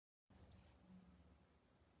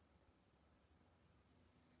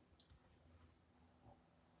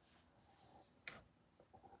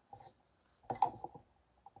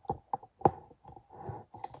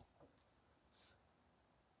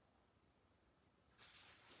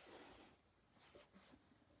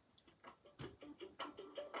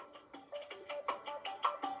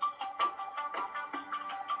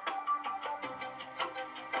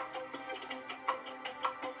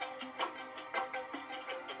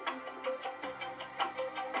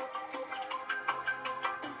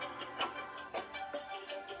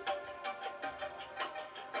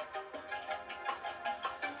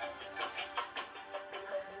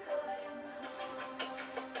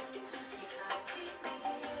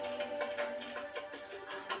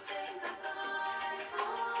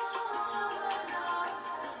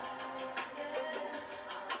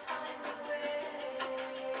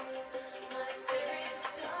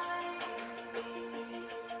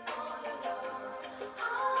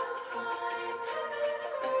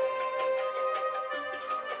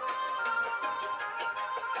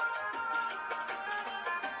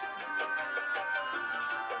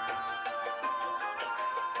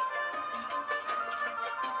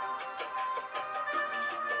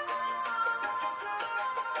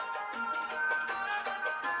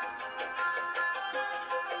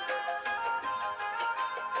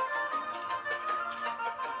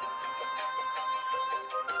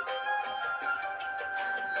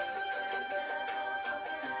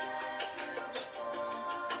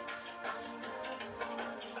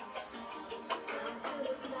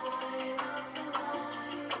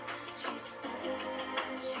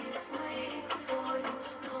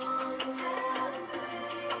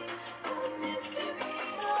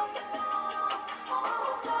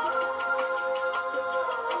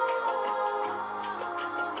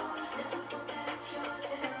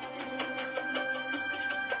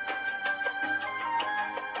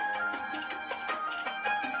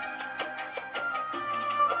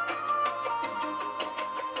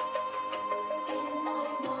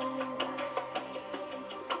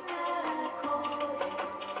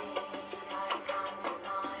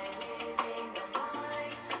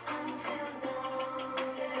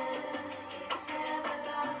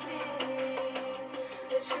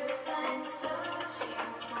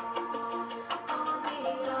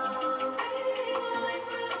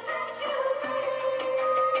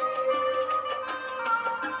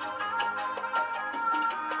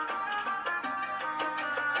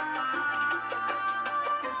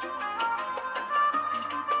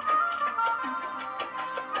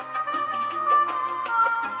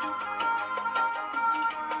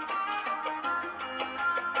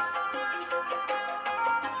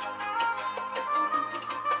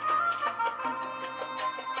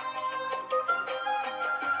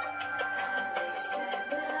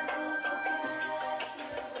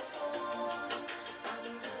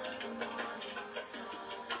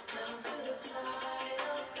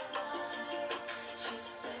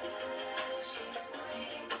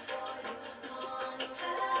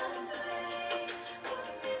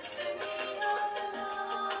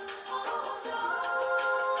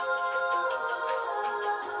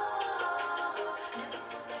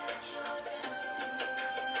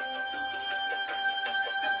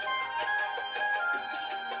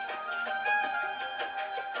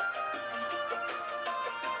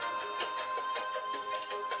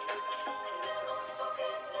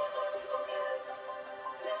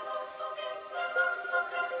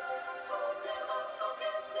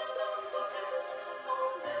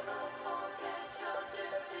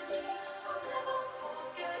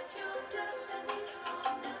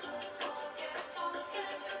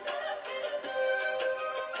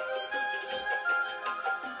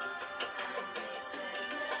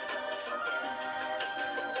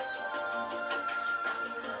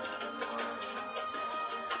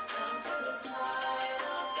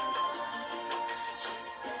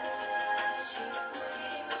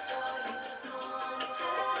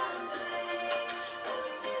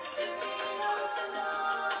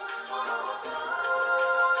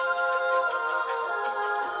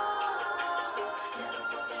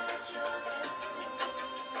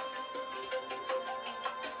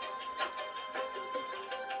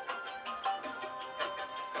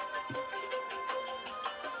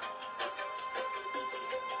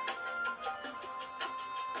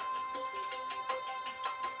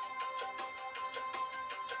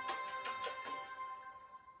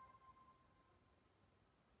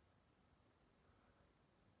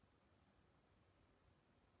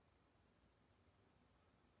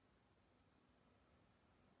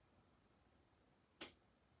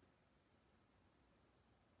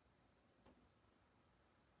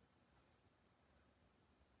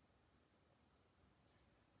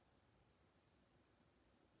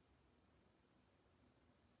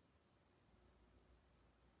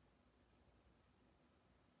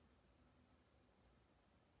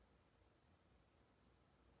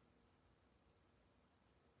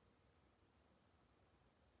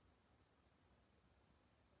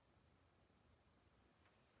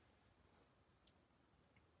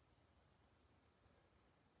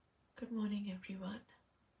Good morning, everyone.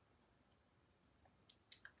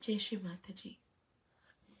 Jai Shri Mataji.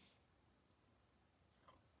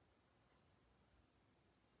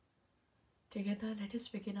 Together, let us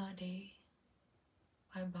begin our day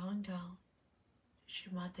by bowing down to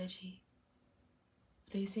Shri Mataji,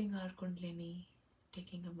 raising our Kundalini,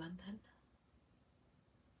 taking a bandhan.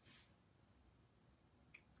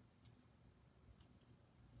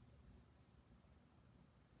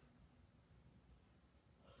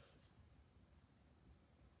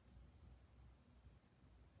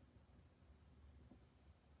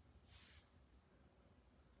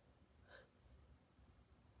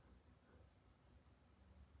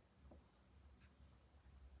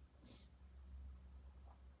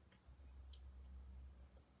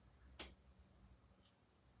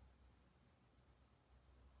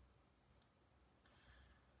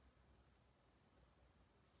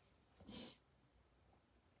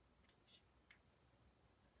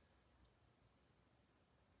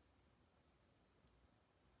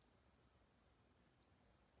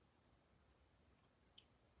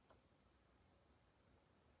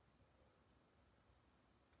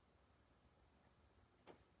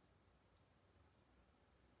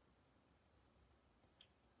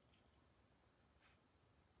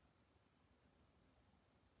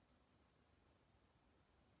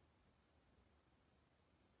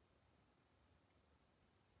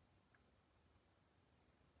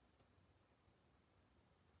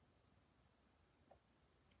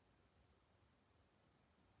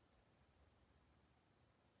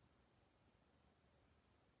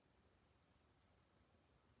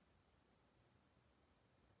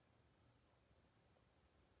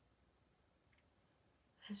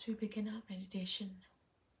 As we begin our meditation,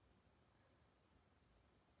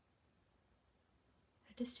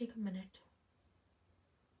 let us take a minute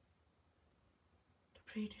to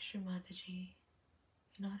pray to Shri Mataji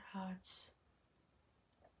in our hearts.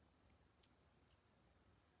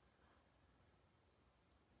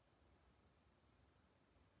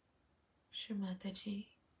 Shri Mataji,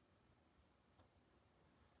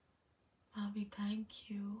 we thank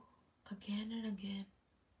you again and again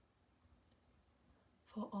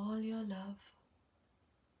for all your love,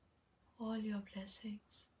 all your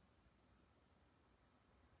blessings.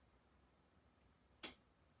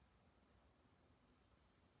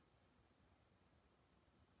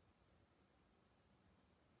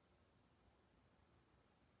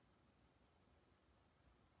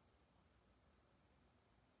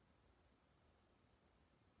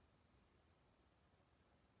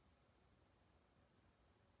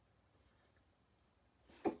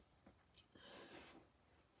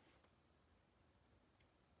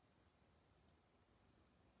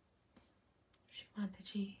 Shri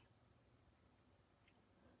Mataji,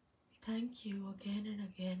 we thank you again and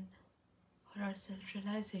again for our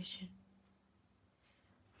self-realization,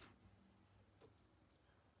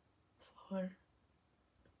 for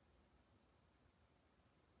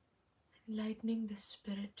enlightening the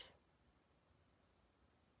spirit,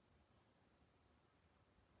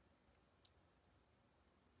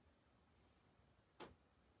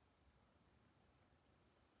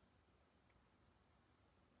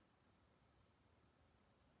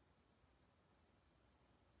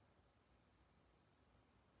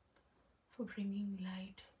 for bringing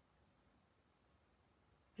light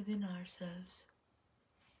within ourselves.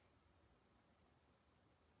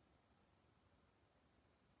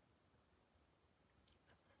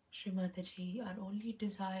 Shri Mataji, our only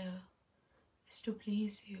desire is to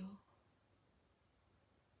please you,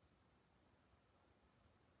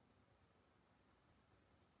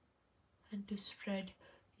 and to spread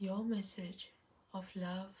your message of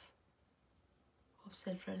love, of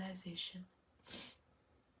self-realization.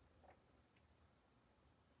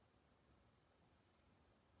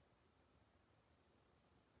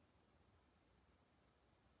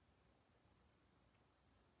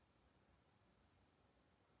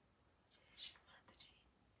 Shri Mataji.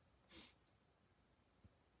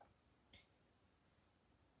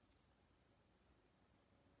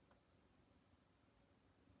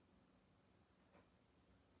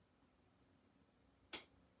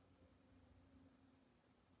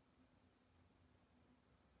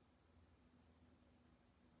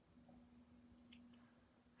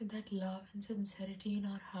 With that love and sincerity in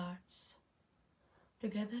our hearts,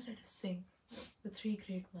 together let us sing the three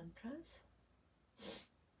great mantras.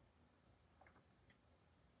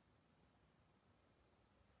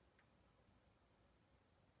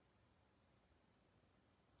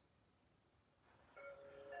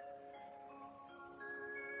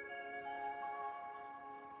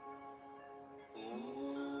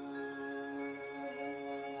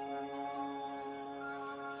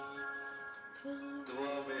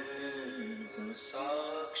 त्वमेव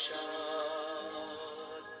साक्षात्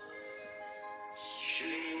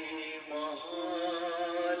श्री महालक्ष्मी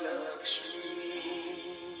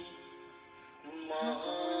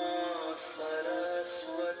महासरस्वती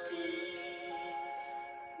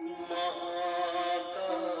महाकाली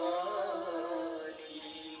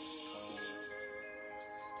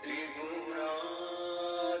त्रिगुणात्मिका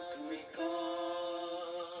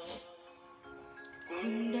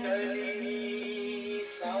कुंडलिनी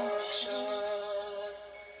साक्षात्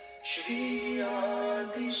श्री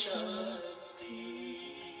आदिशक्ति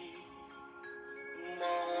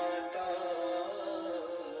माताजी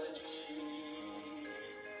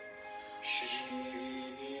श्री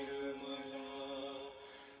निर्मला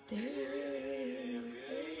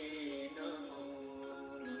देव्यै नमो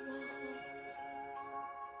नमः।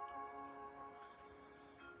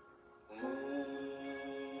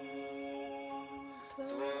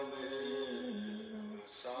 त्वमेव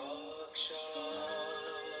साक्षात्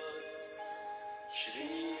श्री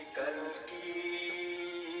कल्की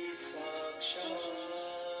साक्षात्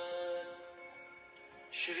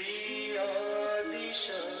श्री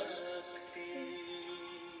आदिशक्ति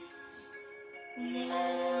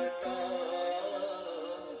माताजी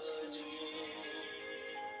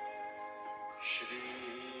श्री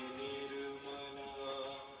निर्मला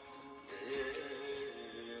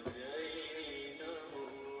देव्यै नमो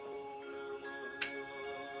नमः।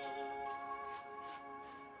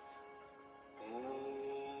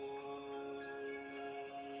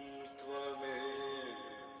 त्वमेव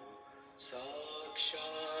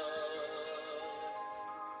साक्षात्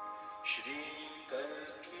श्री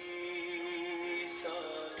कल्की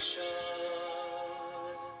साक्षात्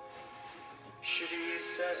श्री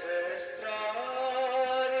सहस्रार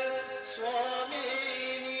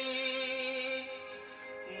स्वामिनी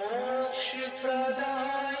मोक्ष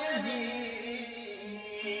प्रदायिनी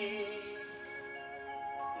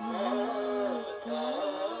माताजी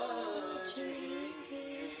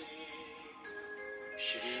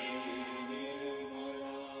श्री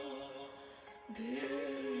निर्मला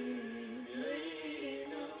देव्यै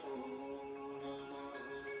नमो नमः।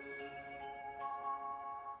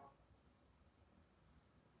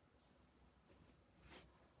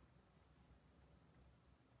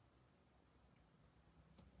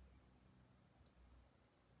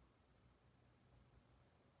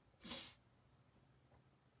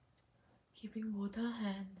 Keeping both our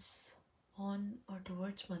hands on or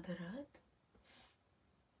towards Mother Earth.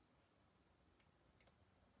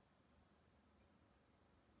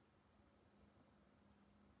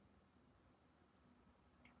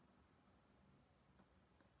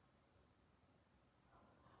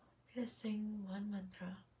 Let us sing one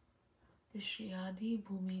mantra to Shri Adi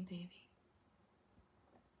Bhumi Devi.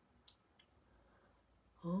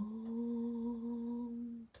 Om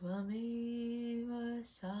Tvameva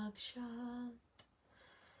Sakshat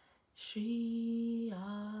Shri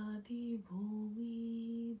Adi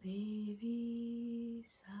Bhumi Devi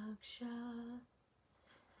Sakshat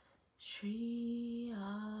Shri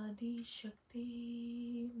Adi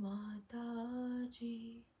Shakti Mataji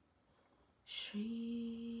Shri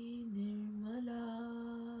Nirmala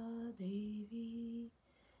Devi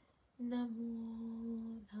Namo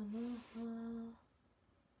Namaha.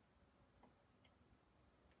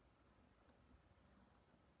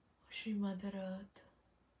 Shri Mother Earth,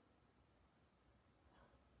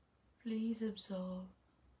 please absorb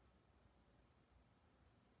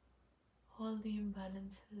all the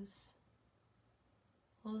imbalances,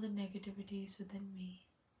 all the negativities within me.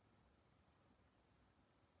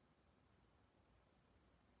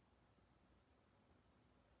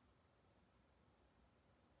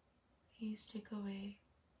 Please take away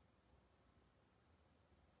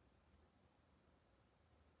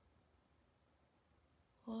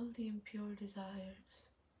all the impure desires,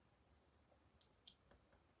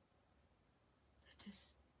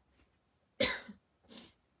 the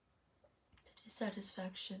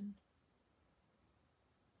dissatisfaction,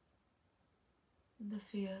 the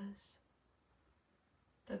fears,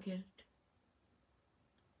 the guilt.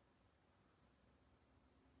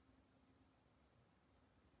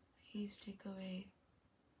 Please take away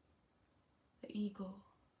the ego,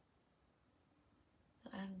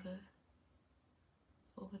 the anger,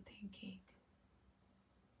 overthinking.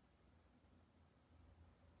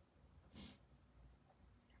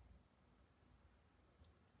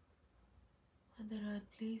 Mother Earth,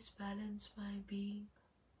 please balance my being.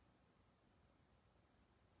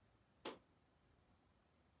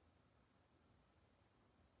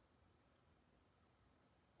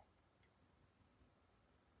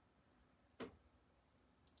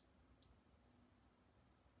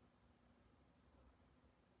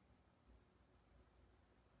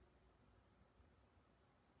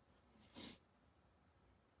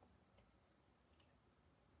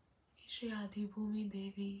 Shri Adibhumi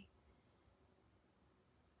Devi,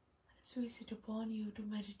 as we sit upon you to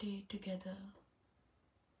meditate together,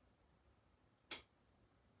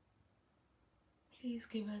 please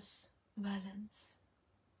give us balance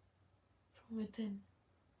from within.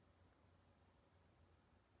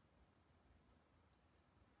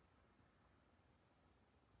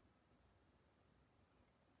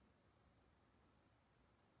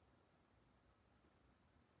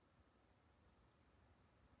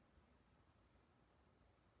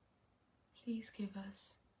 Please give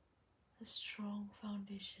us a strong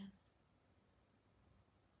foundation.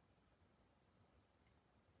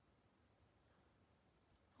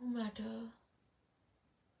 No matter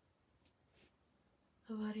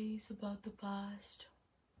the worries about the past,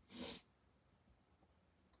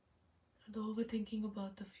 or the overthinking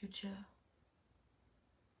about the future,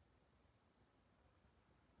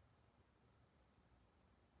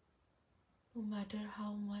 no matter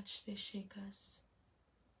how much they shake us,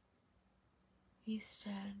 we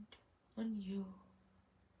stand on you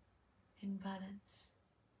in balance,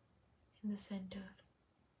 in the center.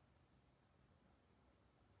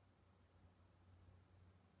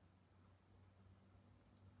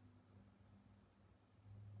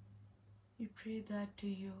 We pray that to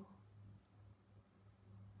you,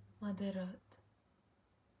 Mother Earth.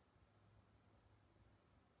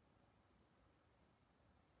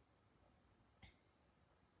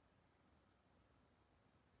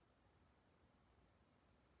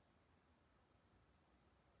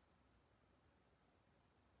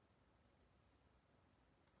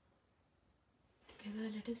 Together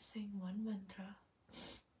let us sing one mantra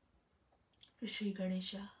to Shri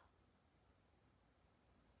Ganesha.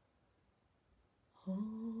 Om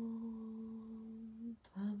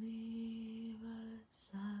Tvameva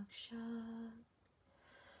Sakshat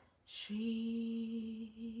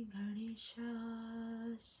Shri Ganesha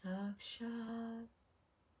Sakshat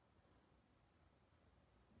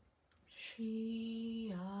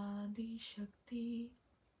Shri Adi Shakti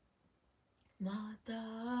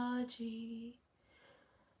Mataji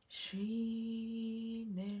Shri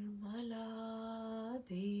Nirmala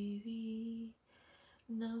Devi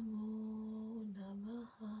Namo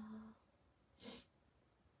Namaha.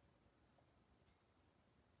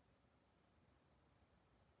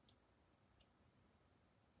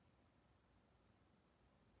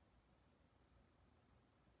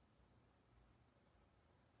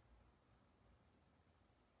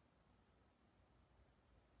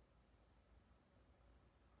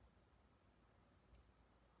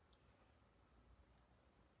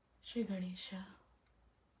 Shri Ganesha,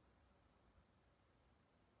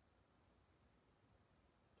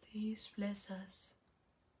 please bless us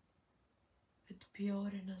with pure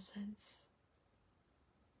innocence,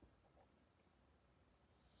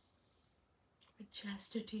 with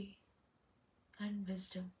chastity and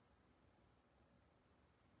wisdom.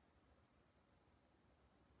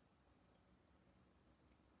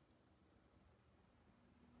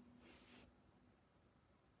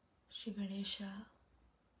 Shri Ganesha,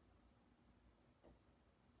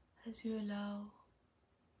 as you allow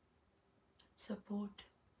and support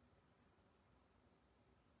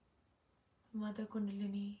the Mother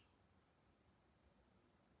Kundalini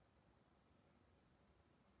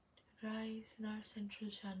to rise in our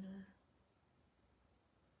central channel,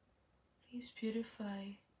 please purify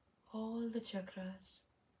all the chakras.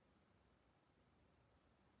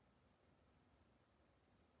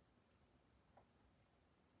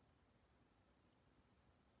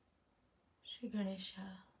 Shri Ganesha,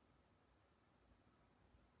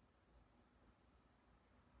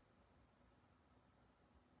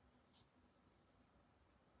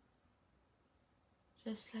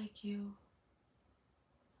 just like you,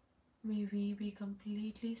 may we be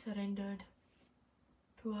completely surrendered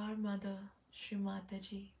to our Mother, Shri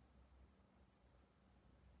Mataji.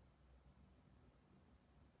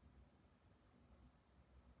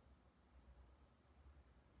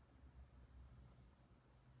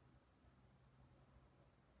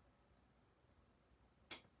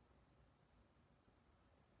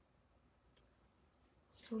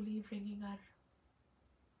 Slowly bringing our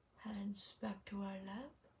hands back to our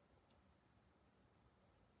lap.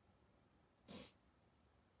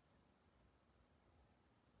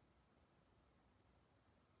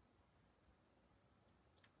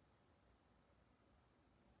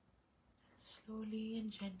 Slowly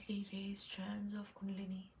and gently raise strands of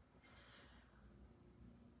Kundalini.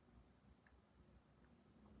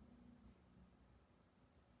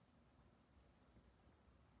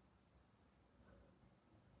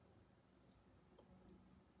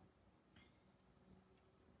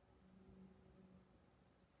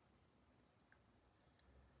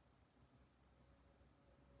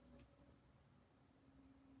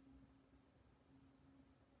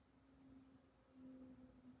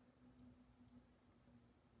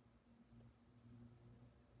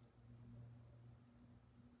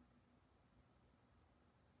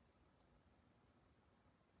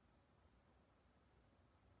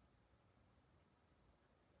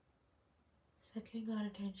 Settling our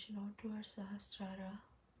attention onto our Sahasrara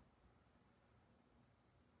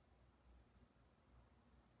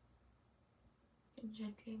and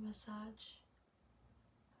gently massage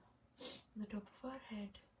the top of our head.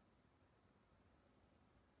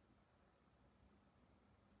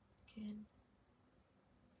 Again,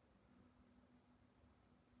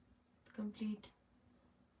 with complete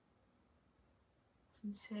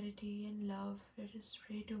sincerity and love, let us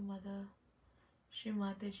pray to Mother Shri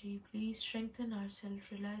Mataji, please strengthen our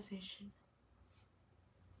self-realization.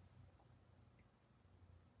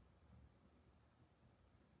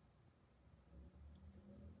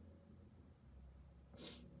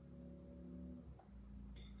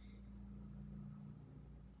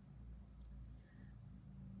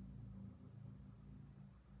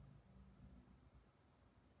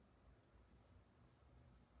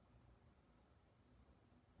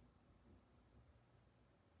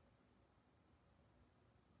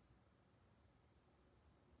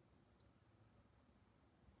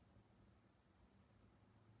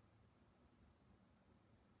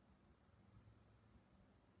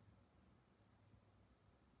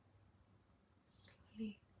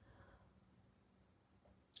 Slowly,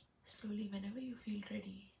 slowly, whenever you feel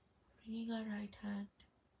ready, bringing our right hand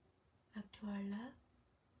back to our lap.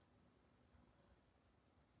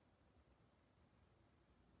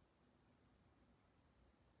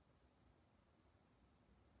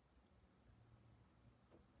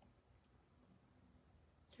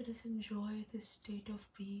 Let us enjoy this state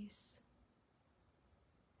of peace,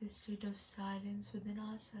 this state of silence within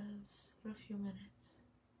ourselves for a few minutes.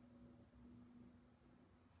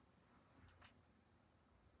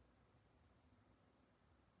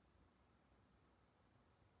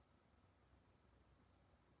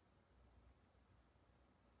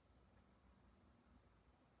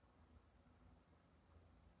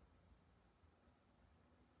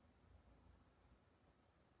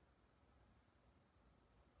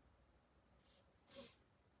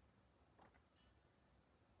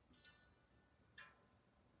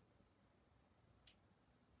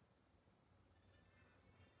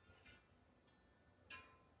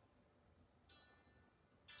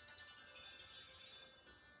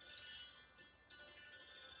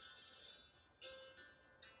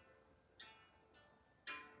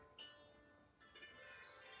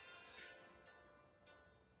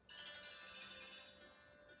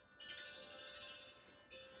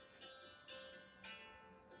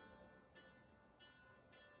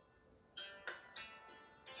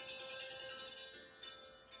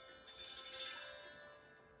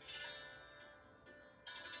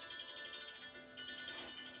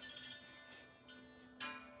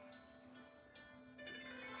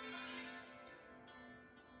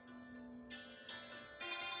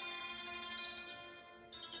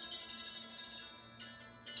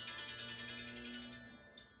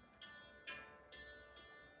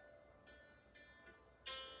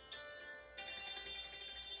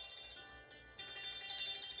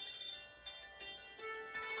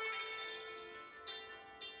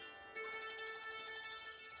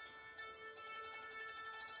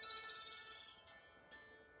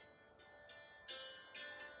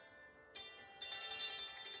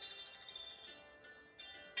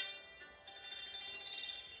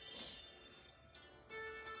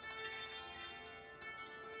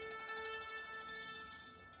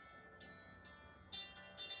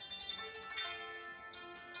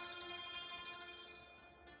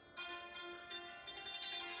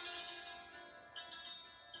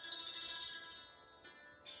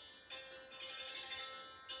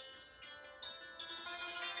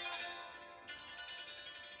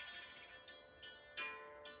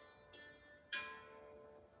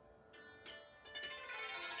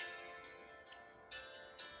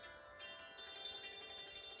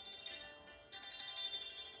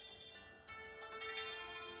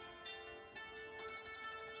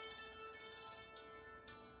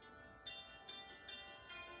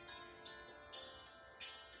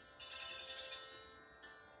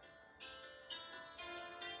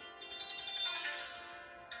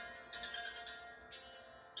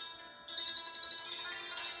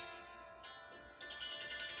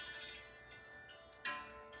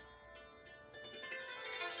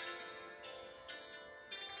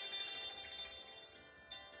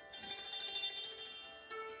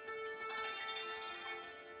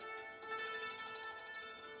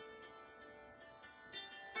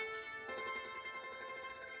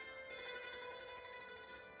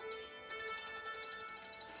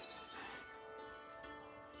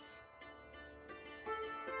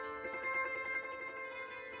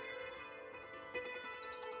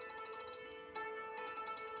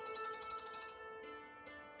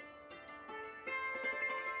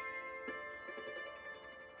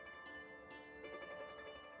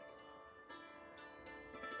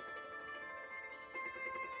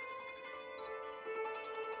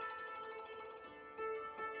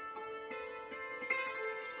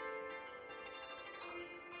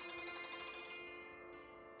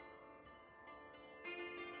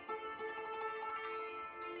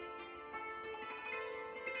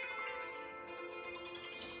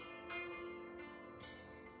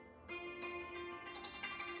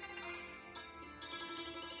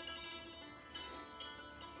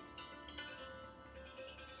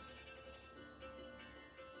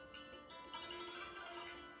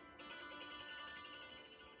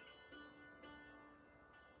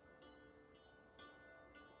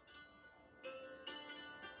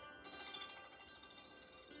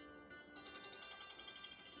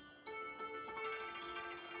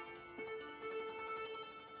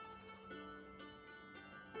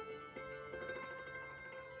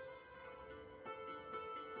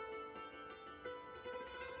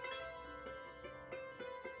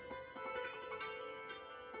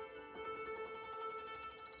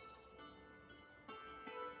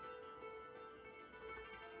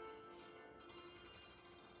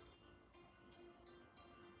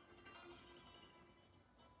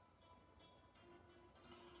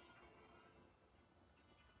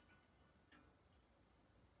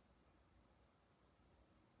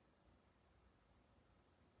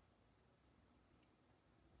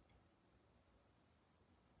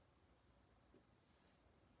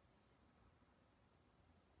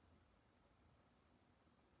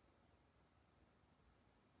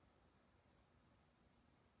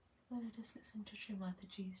 Well, let us listen to Shri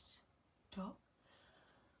Mataji's talk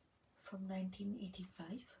from 1985.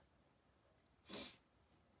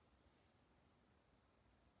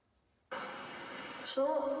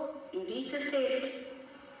 So, you reach a state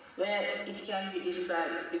where it can be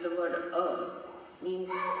described with the word means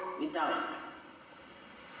without.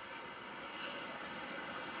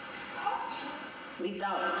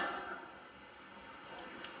 Without.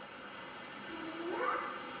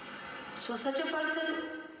 So such a person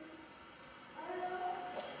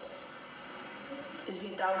is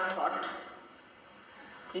without thought.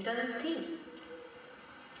 He doesn't think.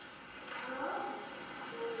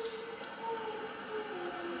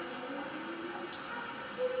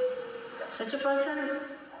 Such a person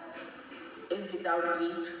is without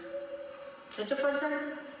greed. Such a person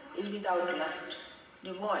is without lust,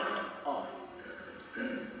 devoid of.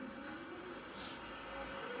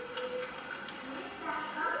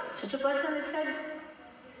 Such a person is said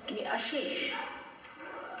to be ashesh,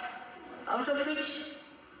 out of which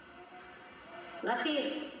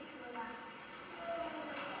nothing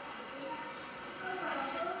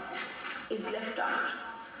is left out.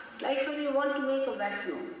 Like when you want to make a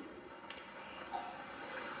vacuum,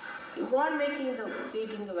 you go on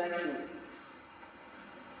creating the vacuum,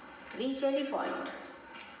 reach any point,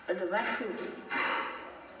 but the vacuum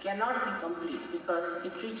cannot be complete because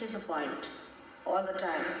it reaches a point all the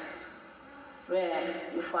time where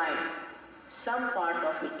you find some part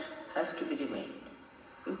of it has to be remained.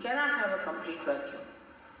 You cannot have a complete vacuum.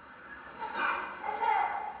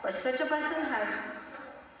 But such a person has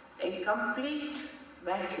a complete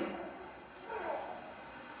vacuum.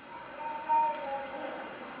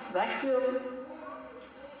 Vacuum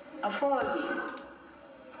of all the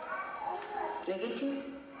negative,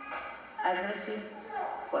 aggressive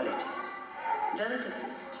qualities. Doesn't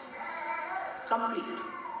exist. Complete.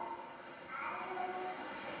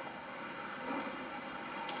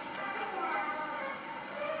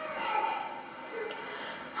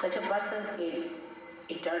 Such a person is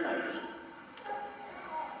eternal being.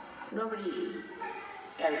 Nobody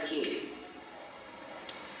can kill.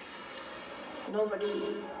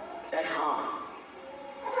 Nobody can harm.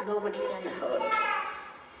 Nobody can hurt.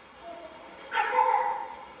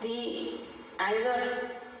 The anger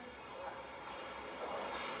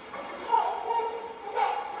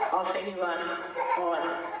of anyone or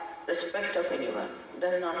respect of anyone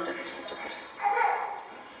does not touch such a person.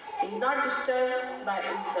 He is not disturbed by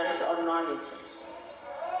insults or non-insults.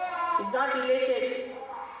 He is not elated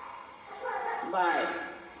by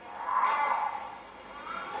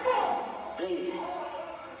praises.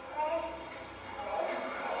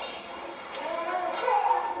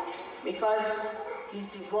 Because he is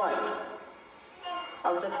devoid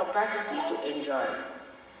of the capacity to enjoy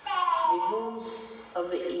the moods of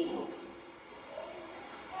the ego.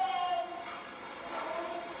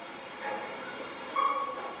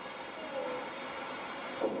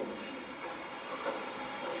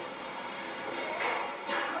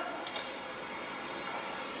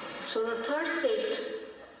 So the third state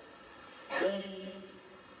where he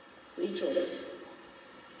reaches,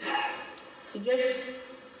 he gets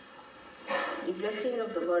the blessing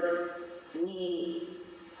of the word ni.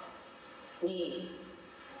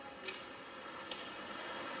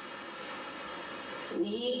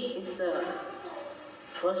 Ni is the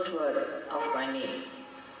first word of my name.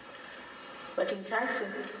 But in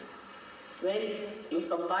Sanskrit, when you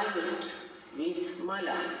combine it with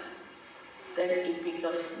mala, then it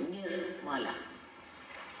becomes nirmala.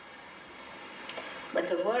 But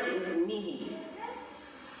the word is ni.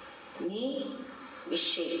 Ni which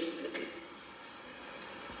shakes little.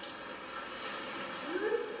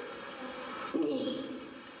 Ni.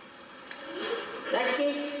 That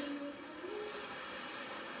means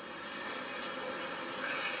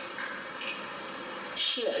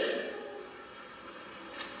sheer.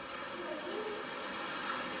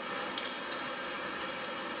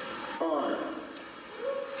 Or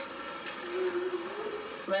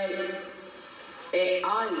when a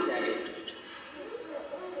R is added to it.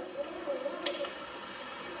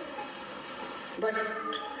 But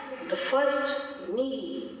the first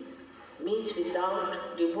ni means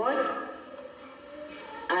without, devoid,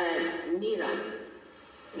 and nira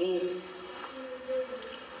means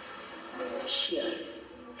sheer.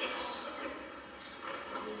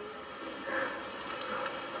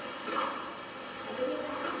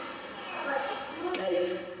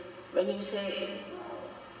 Like when you say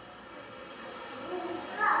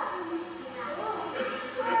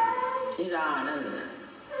Nirananda,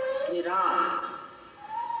 Niran,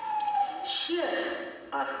 sheer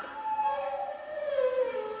Atma,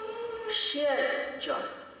 sheer joy,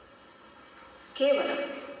 Kevalam.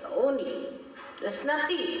 the only. There's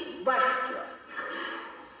nothing but joy.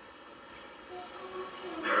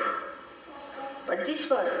 But this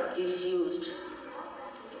word is used,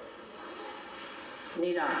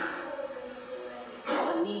 nira,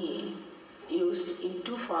 or ni, used in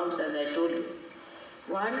two forms as I told you.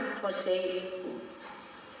 One for saying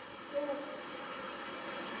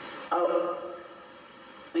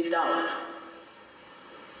without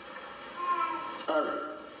or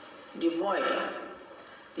devoid.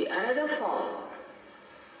 The another form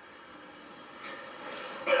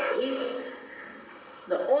is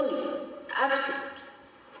the only, absolute.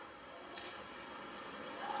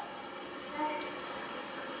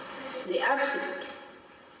 The absolute.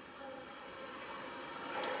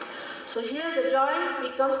 So here the joy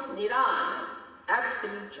becomes nirana,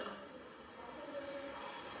 absolute joy.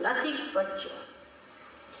 Nothing but joy.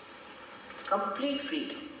 Complete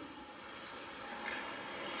freedom.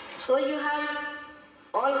 So you have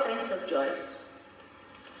all kinds of joys.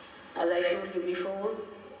 As I told you before,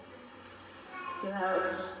 you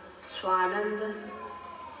have Swananda,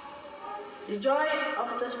 the joy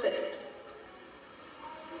of the spirit.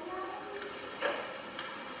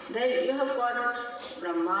 Then you have got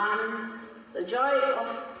Brahman, the joy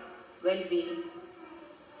of well-being.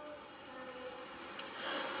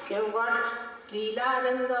 You have got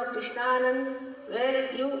Leelananda or Krishnananda,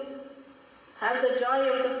 where you have the joy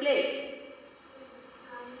of the play.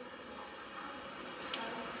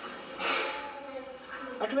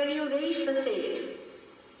 But when you reach the state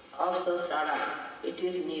of Sahasrara, it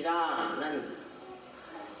is Nirananda,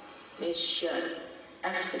 means sure,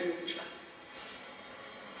 absolute joy.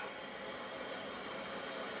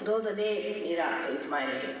 Though the name Nira is my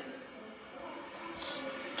name,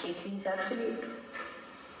 it means absolute.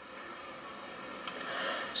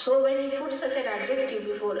 So when you put such an adjective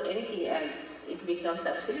before anything else, it becomes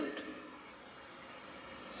absolute.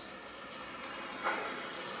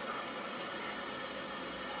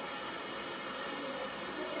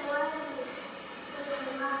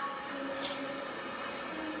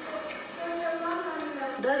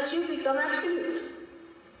 Thus you become absolute.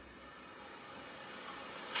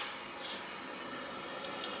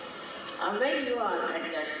 And when you are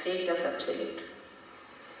at that state of absolute,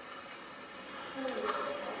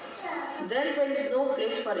 then there is no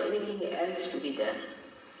place for anything else to be there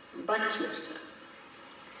but yourself.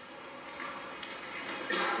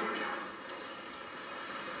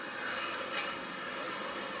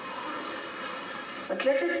 But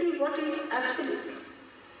let us see what is absolute.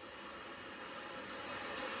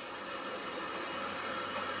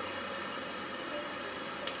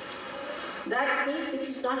 That means it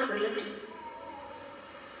is not relative.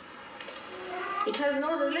 It has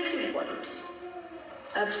no relative quality.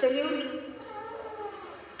 Absolute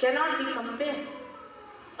cannot be compared.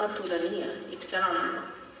 Atulaniya, it cannot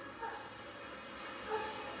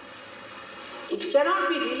be. It cannot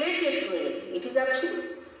be related to anything. It is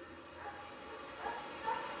absolute.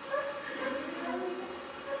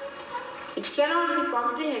 It cannot be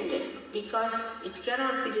comprehended because it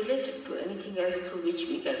cannot be related to anything else through which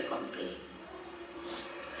we can comprehend.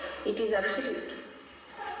 It is absolute.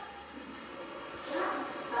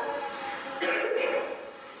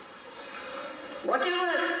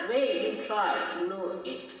 Whatever way you try to know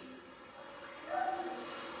it,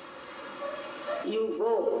 you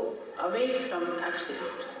go away from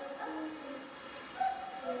absolute.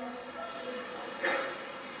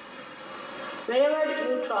 Whenever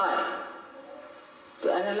you try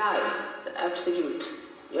to analyze the absolute,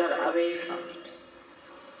 you are away from it.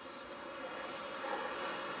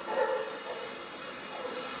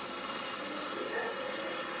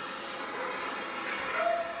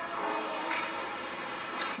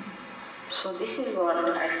 So this is what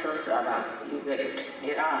at Sahasrara you get,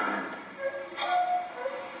 Nirananda.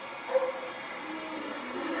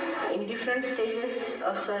 In different stages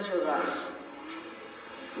of Sahaja,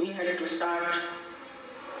 we had to start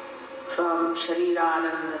from Sharira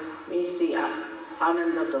Ananda, means the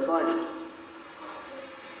Ananda of the body.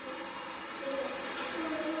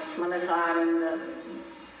 Manasa Ananda,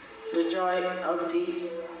 the joy of the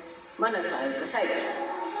Manasa, the psyche.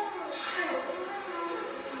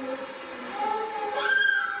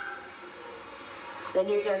 Then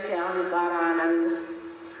you can say Ahankara Ananda,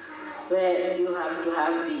 where you have to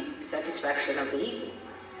have the satisfaction of the ego.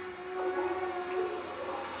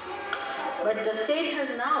 But the state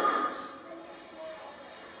has now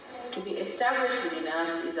to be established within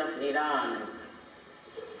us is of Nirananda.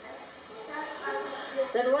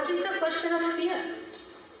 Then what is the question of fear?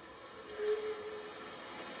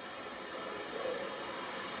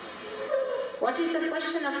 What is the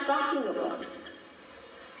question of talking about it?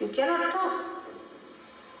 You cannot talk.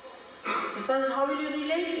 Because how will you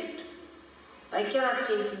relate it? I cannot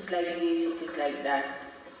say it is like this, it is like that.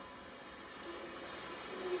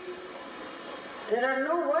 There are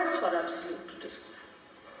no words for absolute to describe.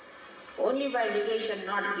 Only by negation,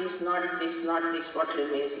 not this, not this, not this, what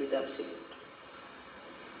remains is absolute.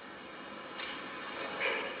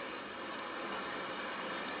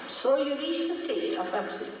 So you reach the state of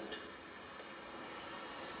absolute.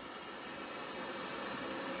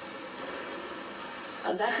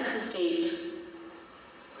 And that is the state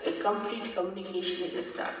where complete communication is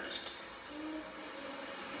established.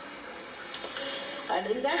 And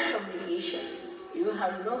in that communication, you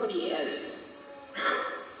have nobody else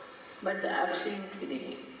but the absolute within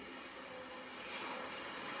you.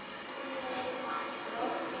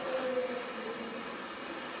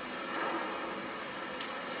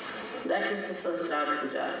 That is the Sahasrara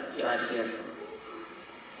Puja you are here for.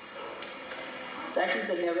 That is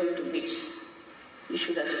the level to which you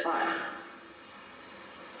should aspire.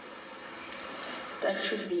 That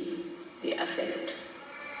should be the ascent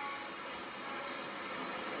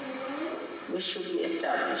which should be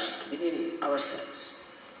established within ourselves.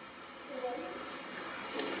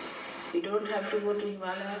 We don't have to go to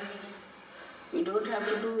Himalayas. We don't have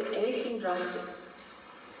to do anything drastic.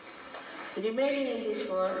 Remaining in this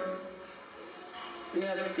world, we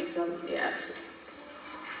have to become the absolute,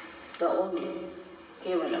 the only,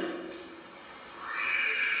 Kevalam.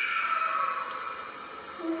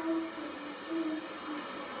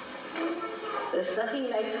 There's nothing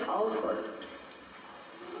like how for it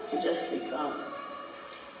to just become.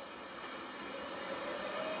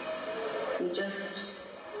 You just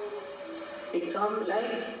become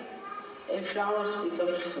like a flower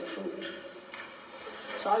becomes a fruit.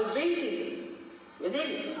 It's all built in,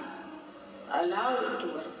 within. Allow it to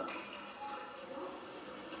work out.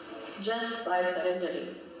 Just by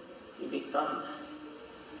surrendering, you become.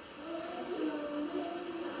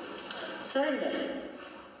 Surrender,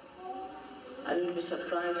 and you'll be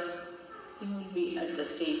surprised. You will be at the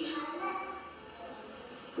state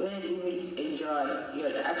where you will enjoy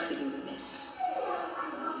your absoluteness.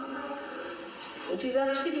 It is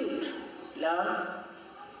absolute love.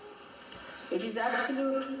 It is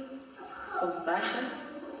absolute compassion.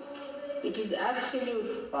 It is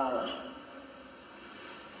absolute power.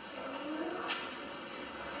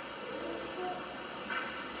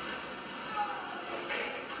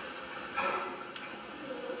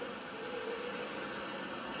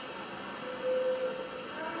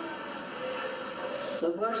 The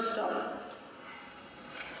words stop.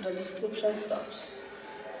 The description stops.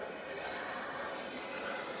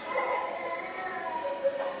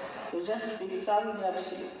 You just become the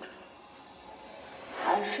absolute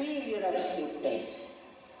and feel your absoluteness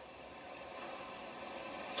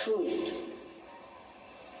through it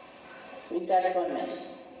with that oneness.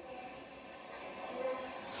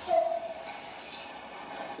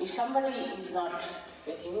 If somebody is not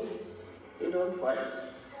with you, you don't worry.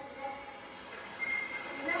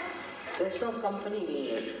 There's no company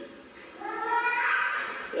needed.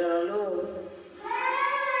 You're alone,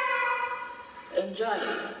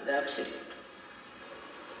 enjoying the absolute.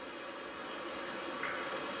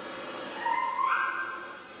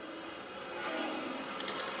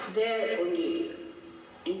 There only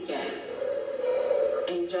you can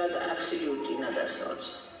enjoy the absolute in others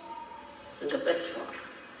also, in the best form,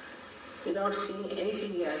 without seeing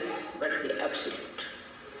anything else but the absolute.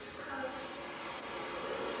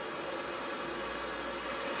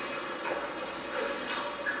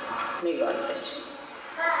 May God bless you.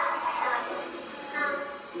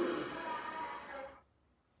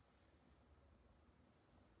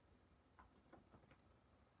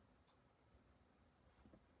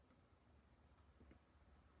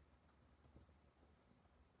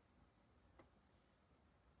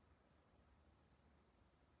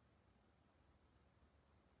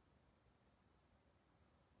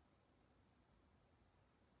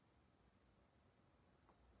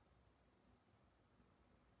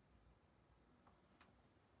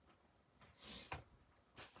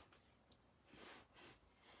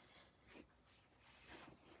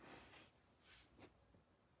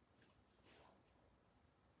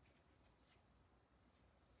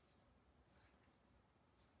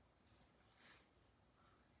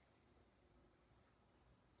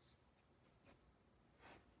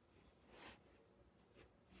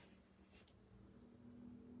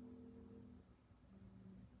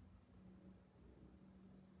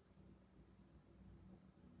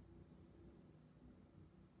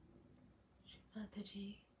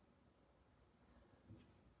 Mataji,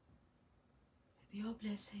 with your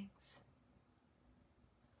blessings,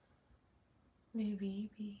 may we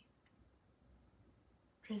be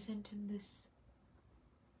present in this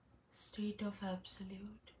state of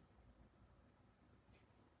absolute,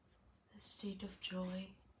 this state of joy.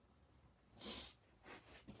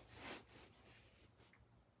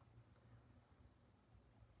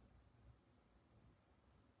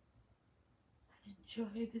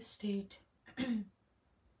 Enjoy this state and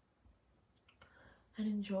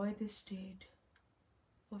enjoy this state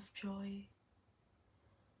of joy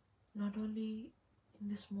not only in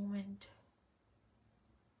this moment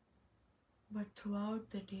but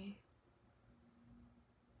throughout the day,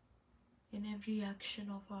 in every action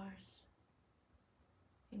of ours,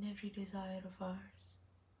 in every desire of ours.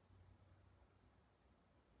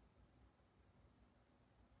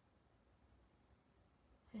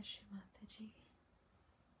 Shri Mataji,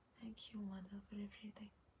 thank you, Mother, for everything.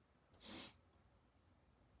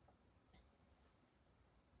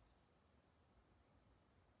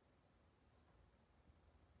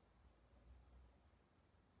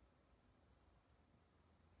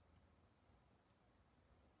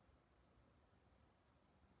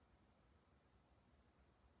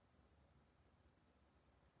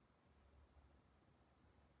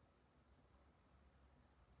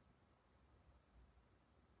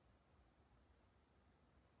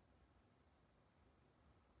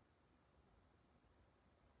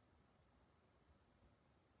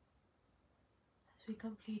 As we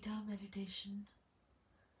complete our meditation,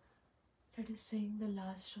 let us sing the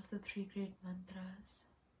last of the three great mantras.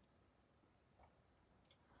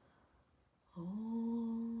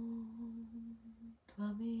 Om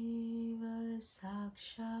Tvameva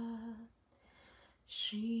Sakshat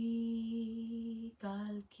Shri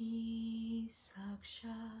Kalki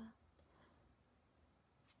Sakshat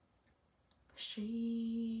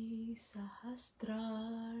Shri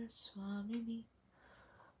Sahasrara Swamini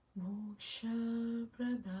Moksha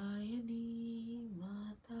Pradayani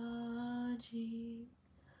Mataji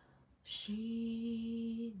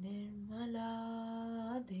Shri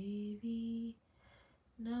Nirmala Devi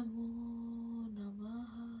Namo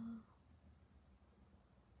Namaha.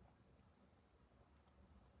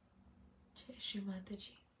 Jai Shri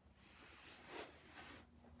Mataji.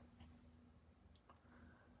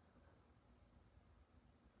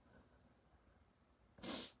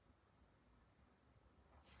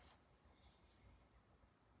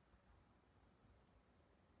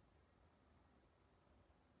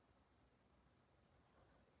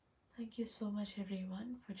 Thank you so much,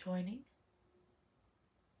 everyone, for joining.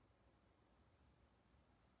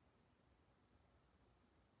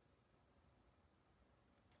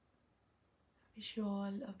 I wish you all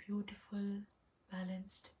a beautiful,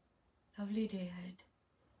 balanced, lovely day ahead.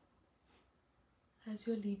 As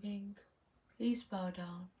you're leaving, please bow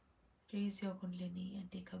down, raise your kundalini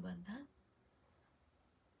and take a bandhan.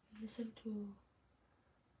 Listen to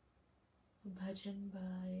a bhajan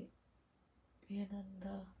by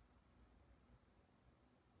Viananda.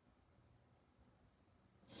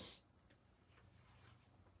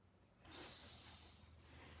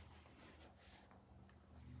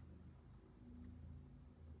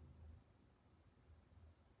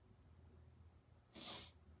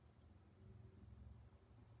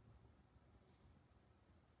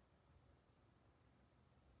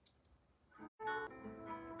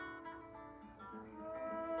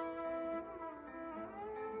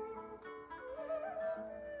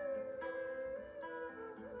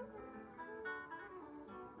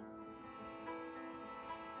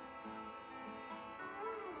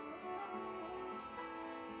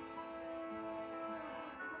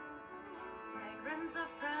 Fragrance of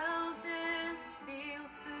roses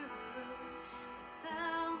feels soothed. The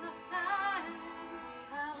sound of silence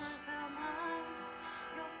covers our minds.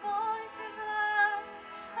 Your voice is love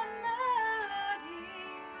and melody.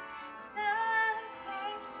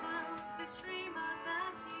 Salutations to Shri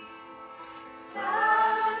Mataji.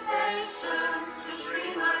 Salutations to Shri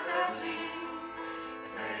Mataji.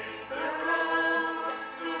 Take the rose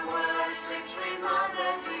to worship Shri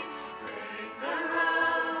Mataji. Take the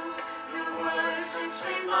rose to worship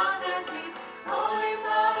Shri Mataji. Holy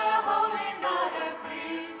Mother,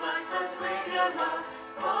 please bless us with your love.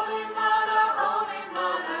 Holy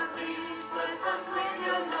Mother, please bless us with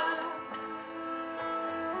your love.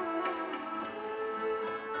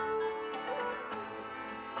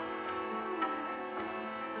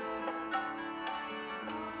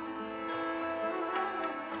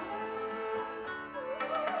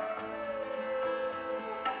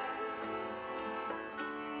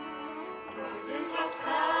 Roses of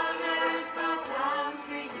colors bow down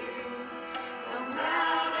to you, no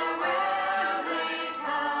matter where they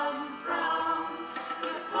come from.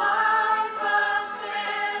 Your smile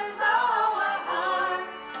touches our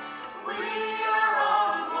hearts. We are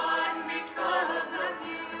all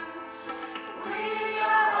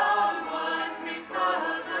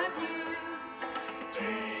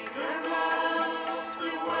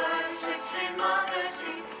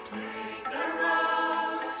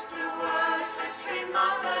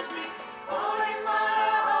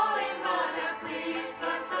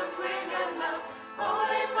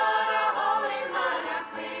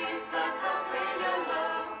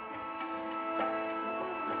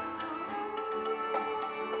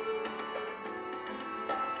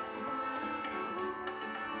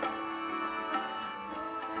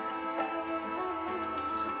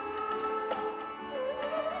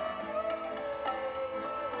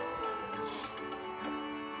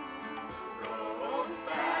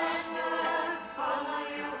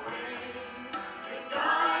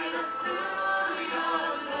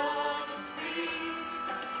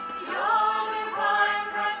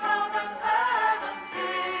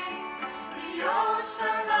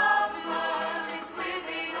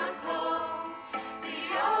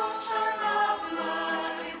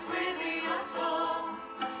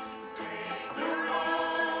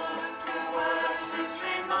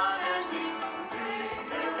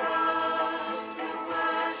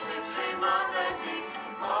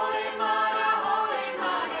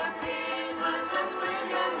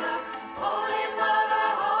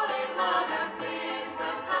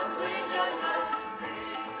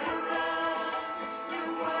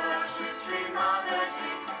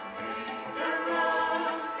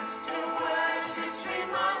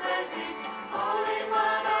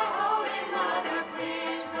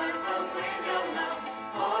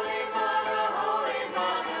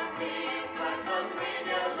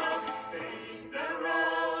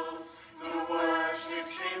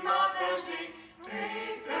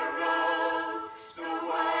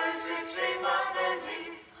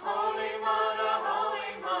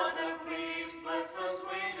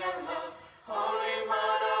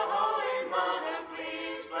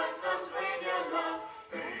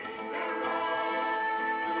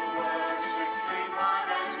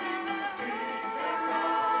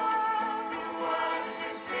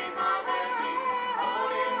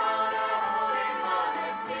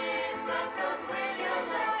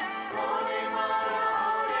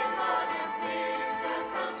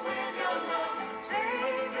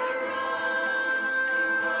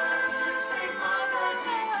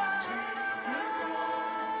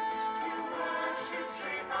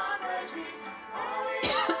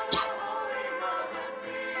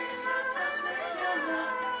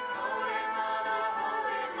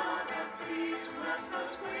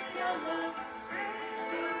us with your love.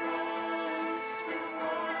 Take the rose to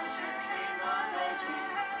worship Shri Mataji.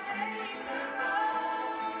 Take the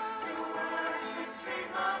rose to worship Shri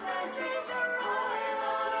Mataji.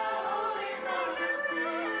 Holy Mother,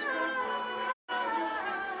 please bless us with your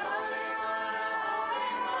love. Holy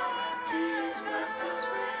Mother, please bless us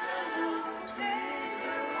with your love. Take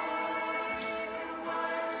the rose to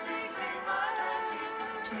worship Shri Mataji.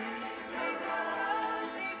 Take the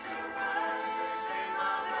rose to worship Shri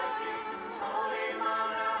Mataji. Holy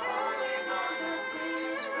Mother,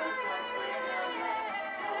 please bless us with your love.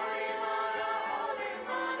 Holy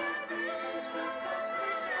Mother, please bless us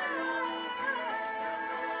with your love.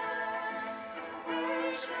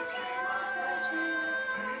 Worship Shri Mataji.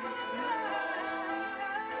 Take the rose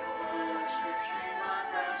to worship Shri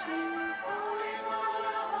Mataji. Holy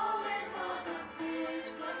Mother, please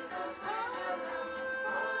bless us with your love.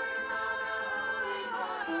 Holy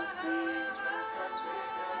Mother, please bless us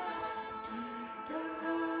with your love. Take the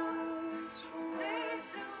rose to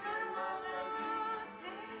worship Shri Mataji.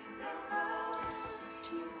 Take the rose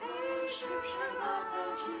to worship Shri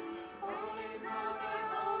Mataji. Holy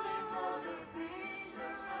Mother, please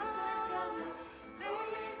bless us with your love.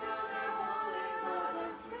 Holy Mother,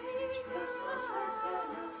 please bless us with your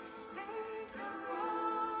love. Take the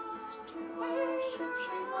rose to worship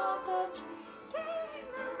Shri Mataji. Take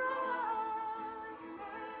the rose to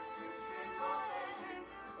worship Shri Mataji.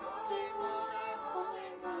 Holy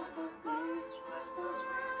Mother, please bless us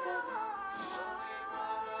with your love. Holy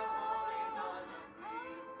Mother,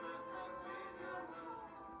 please bless us with your love.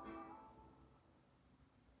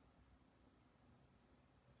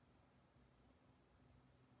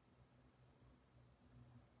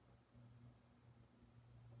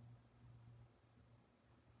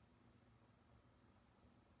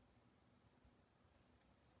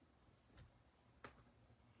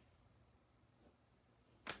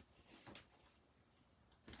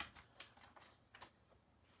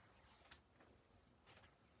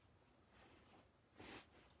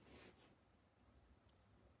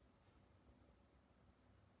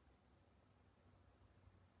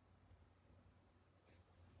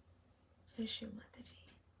 Jai Shri Mataji.